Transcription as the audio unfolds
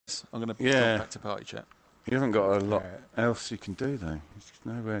guys. I'm going to go back to party chat. You haven't got a lot else you can do though. There's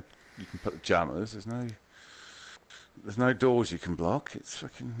nowhere you can put the jammers. There's no doors you can block. It's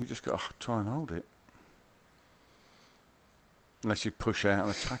fucking. You just got to try and hold it. Unless you push out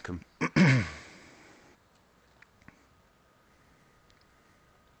and attack them.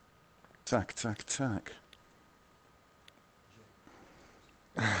 Attack, attack, attack.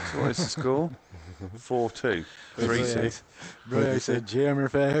 So what is the score? 4-2. 3-6. Bro, I said jammer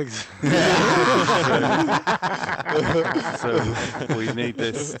fags. So we need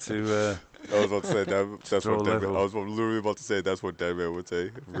this to. I was about to say that's what Deadman, I was literally about to say that's what Deadman would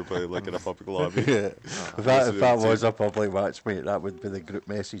say if we were playing like in a public lobby. Yeah. If that was a public match, mate, that would be the group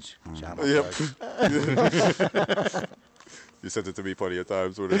message. Jammer fags. You sent it to me plenty of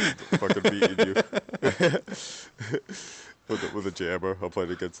times when it's fucking beating you. With a jammer, I'm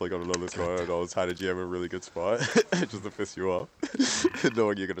playing against like on another squad and I always had a jammer, really good spot, just to piss you off,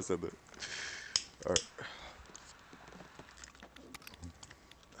 knowing you're gonna send it. All right.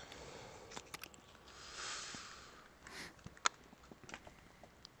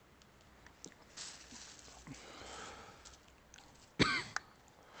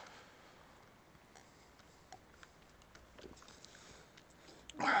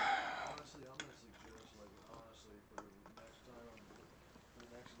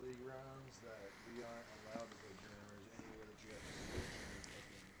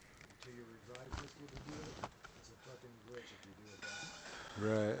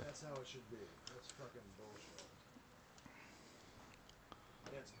 Right. That's how it should be. That's fucking bullshit.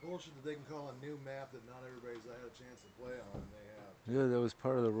 And it's bullshit that they can call a new map that not everybody's had a chance to play on, and they have. Yeah, that was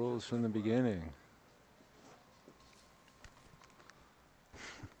part of the rules from the beginning.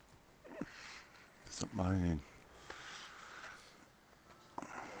 Stop moaning.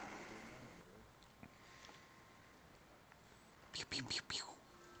 Pew, pew, pew, pew.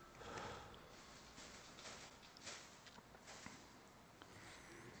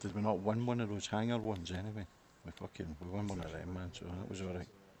 Did we not win one of those hangar ones anyway? We won one of them, man, so that was alright.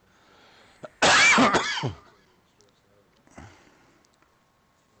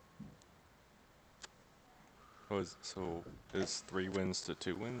 So is 3 wins to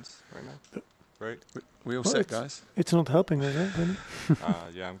 2 wins right now? Right? We all set, guys? It's not helping us, really.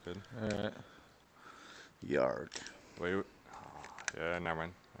 Yeah, I'm good. Alright. Yarg. Wait. Yeah, never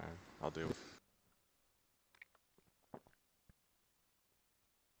mind. I'll do it.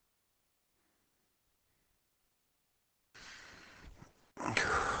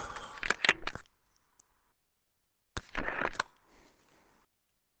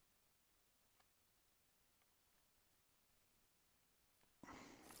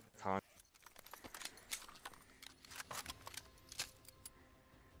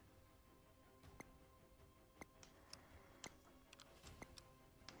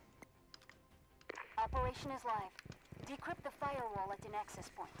 Operation is live. Decrypt the firewall at an access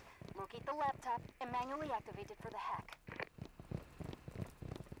point. Locate the laptop and manually activate it for the hack.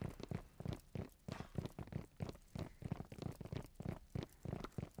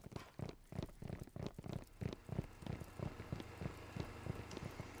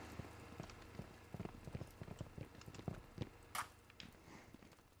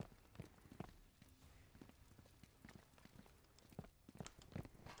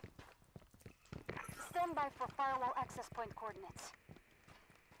 Stand by for firewall access point coordinates.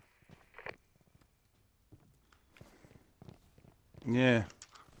 Yeah.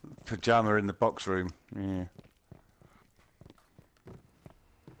 Pajama in the box room. Yeah.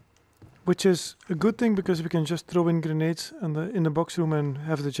 Which is a good thing because we can just throw in grenades in the box room and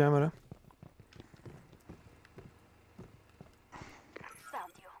have the jammer.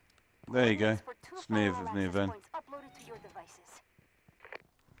 Found you. There you go. For 2 It's near firewall Ven. access points uploaded to your devices.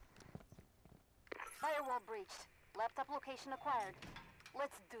 Firewall breached. Laptop location acquired.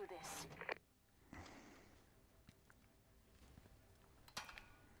 Let's do this.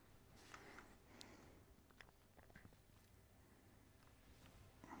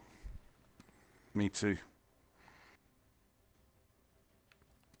 Me too.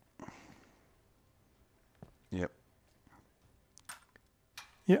 Yep.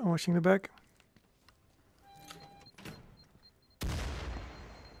 Yeah, I'm watching the back.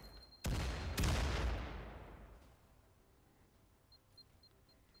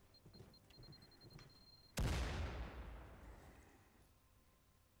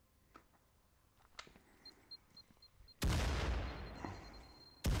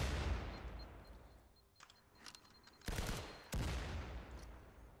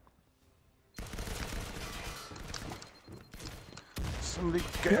 Somebody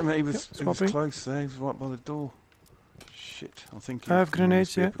get him. He was close there. He was right by the door. shit. I'm thinking. I have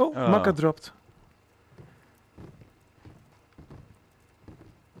grenades, yeah. Oh, Maka dropped.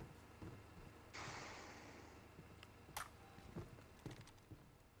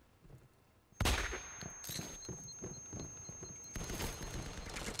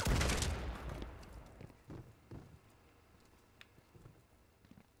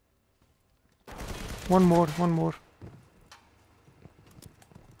 One more.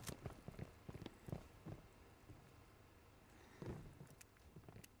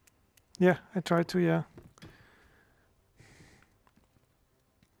 Yeah, I tried to, yeah.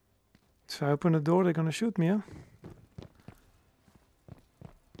 So I open the door, they're gonna shoot me, yeah?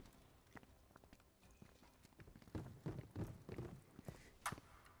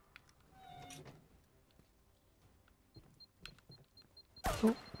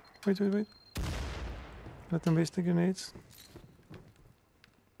 Oh, wait. Let them waste the grenades.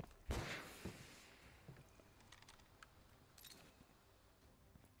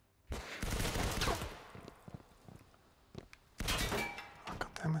 Oh, God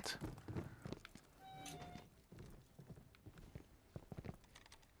damn it.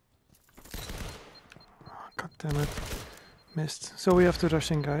 Oh, God damn it. Missed. So we have to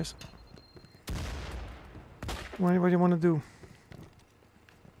rush in, guys. What do you want to do?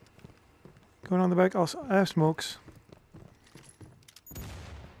 Go around the back. Also, I have smokes.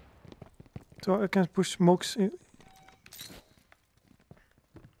 So I can push smokes in.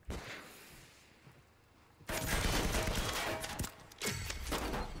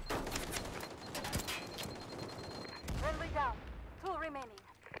 Friendly down. 2 remaining.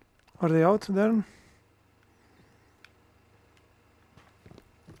 Are they out there?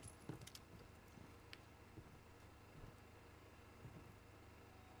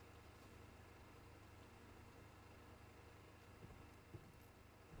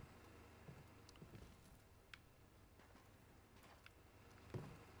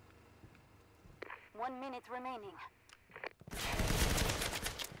 One minute remaining.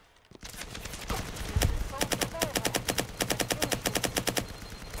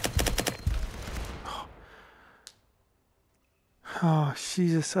 Oh,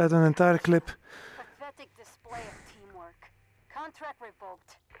 Jesus, I had an entire clip. Pathetic display of teamwork. Contract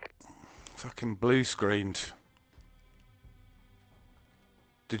revoked. Fucking blue screened.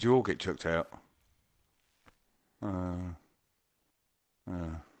 Did you all get chucked out?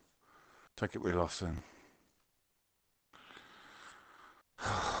 Take it we lost then.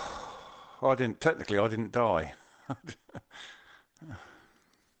 I didn't die.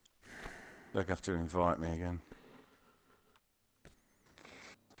 They'll have to invite me again.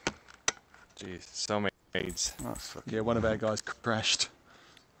 Jeez, so many nades. That's fucking Yeah, one of our guys crashed.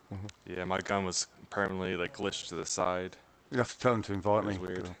 Yeah, my gun was permanently like glitched to the side. You'll have to tell them to invite It me. was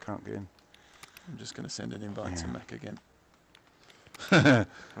weird. 'Cause I can't get in. I'm just going to send an invite to Mac again.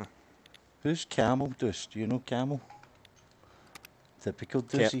 Who's Camel Deuce? Do you know Camel? Typical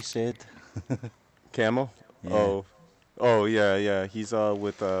Deuce, he said. Camel? Yeah. Oh, yeah. He's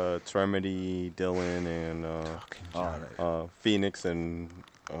with Tremedy, Dylan, and Phoenix, and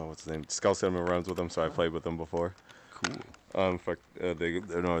what's his name? Skull Cinnamon runs with him, so I played with them before. Cool.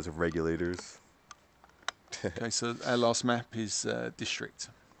 They're known as regulators. Okay, so our last map is District.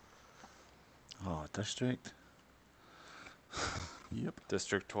 Oh, District. Yep.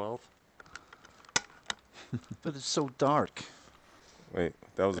 District 12. But it's so dark. Wait,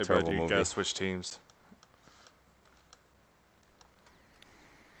 that was a Hey, bud, terrible you movie. gotta switch teams.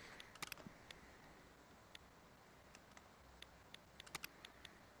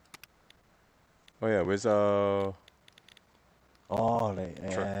 Oh yeah, where's Oh, right.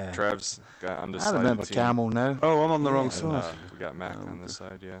 Trav's got on this I side of remember the team. Camel now. Oh, I'm on the wrong And, side. we got Mac Oh, on this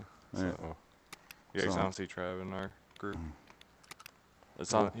side, yeah. Yeah. You guys So- don't see Trav in our group.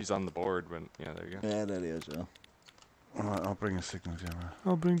 It's on. He's on the board, but yeah, there you go. Yeah, there he is. Yeah. Alright, I'll bring a signal jammer.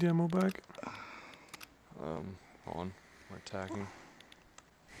 I'll bring the ammo back. Hold on, we're attacking.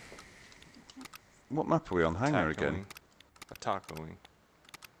 What map are we on? Hangar again? Tacoing.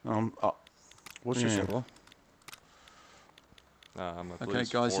 What's your Yeah. score? I believe Okay, it's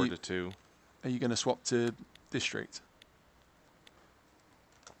guys, 4-2. Are you going to swap to District?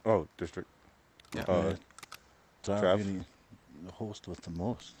 Oh, District. Yeah. Trav, Trav? you need the host with the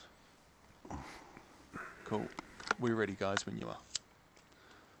most. Cool. We're ready, guys, when you are.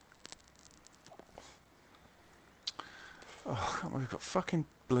 Oh, come on, we've got fucking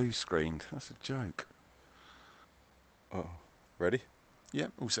blue screened. That's a joke. Oh, ready?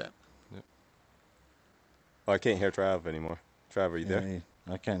 Yep, all set. Oh, I can't hear Trav anymore. Trav, are you there?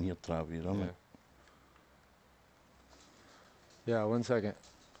 Yeah, I can't hear Trav. You're on Yeah. it. Yeah, 1 second.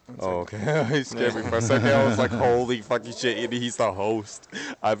 Oh, okay. He scared me for a second. I was like, holy fucking shit, and he's the host.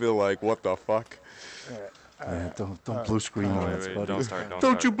 I feel like, what the fuck? Yeah, don't blue screen on us, Wait, buddy. don't start, don't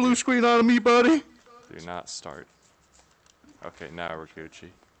Don't start. you blue screen on me, buddy. Do not start. Okay, now we're Gucci.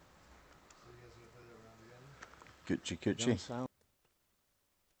 Gucci, Gucci.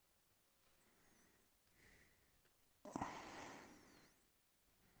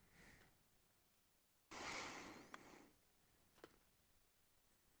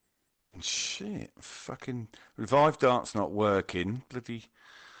 Shit, fucking revive dart's not working. Bloody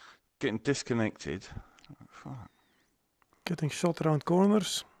getting disconnected. Fuck. Getting shot around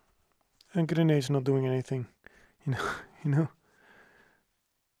corners, and grenades not doing anything. You know.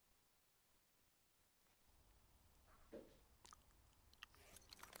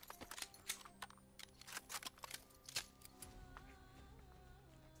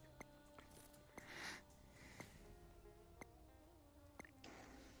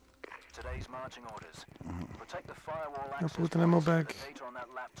 Today's marching orders. Protect the firewall I'll access put an ammo points and bag the data on that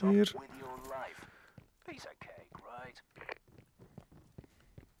laptop here. with your life. Piece of cake,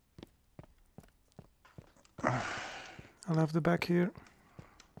 right? I'll have the back here.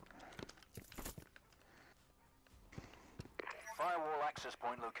 Firewall access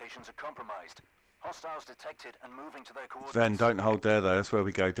point locations are compromised. Hostiles detected and moving to their coordinates. Then don't hold there though. That's where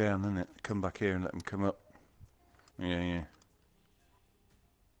we go down, isn't it? Come back here and let them come up. Yeah.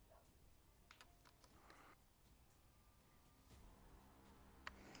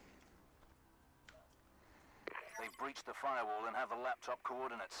 They've breached the firewall and have the laptop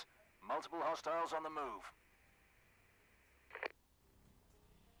coordinates. Multiple hostiles on the move.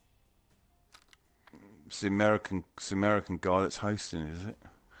 It's the American guy that's hosting, is it?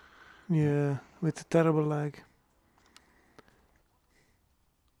 Yeah, with the terrible lag.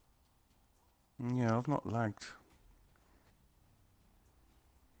 Yeah, I've not lagged.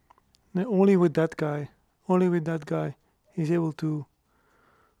 No, only with that guy. Only with that guy. He's able to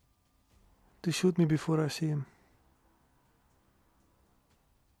shoot me before I see him.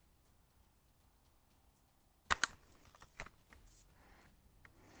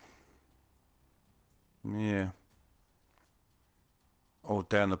 Yeah. Oh,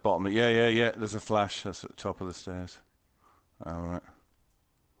 down the bottom. Yeah. There's a flash. That's at the top of the stairs. All right.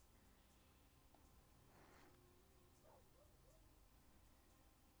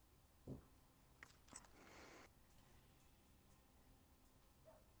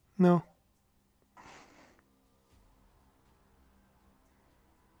 No.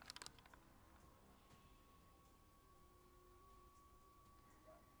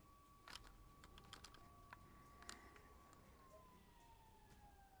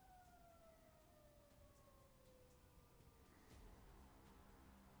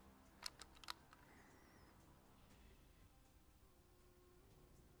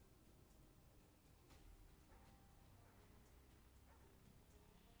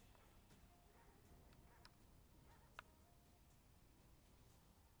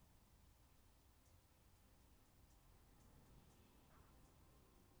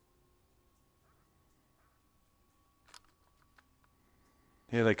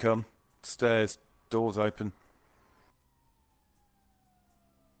 Here they come. Stairs. Doors open.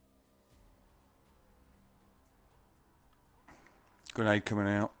 Grenade coming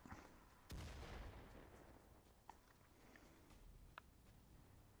out.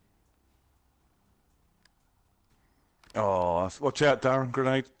 Oh, watch out, Darren.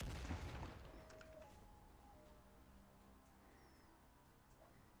 Grenade.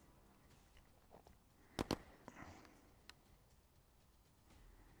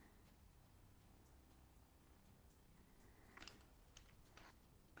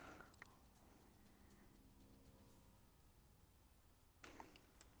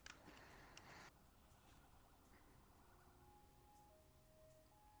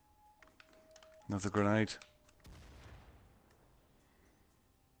 Another grenade.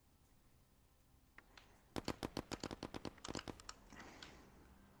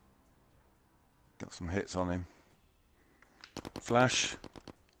 Got some hits on him. Flash.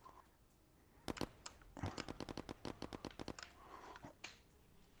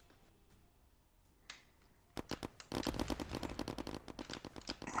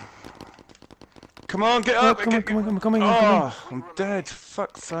 Come on, get up! Come on, I'm coming. Oh, I'm dead.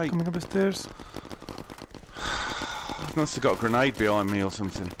 Fuck's sake. Coming up the stairs. Must have got a grenade behind me or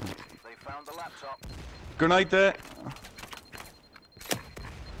something. They found the laptop. Grenade there.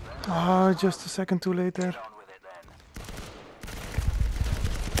 Ah, just a second too late there. Get on with it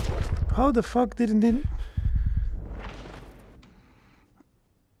then. How the fuck didn't it?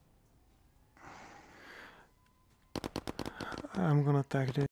 I'm gonna tag this.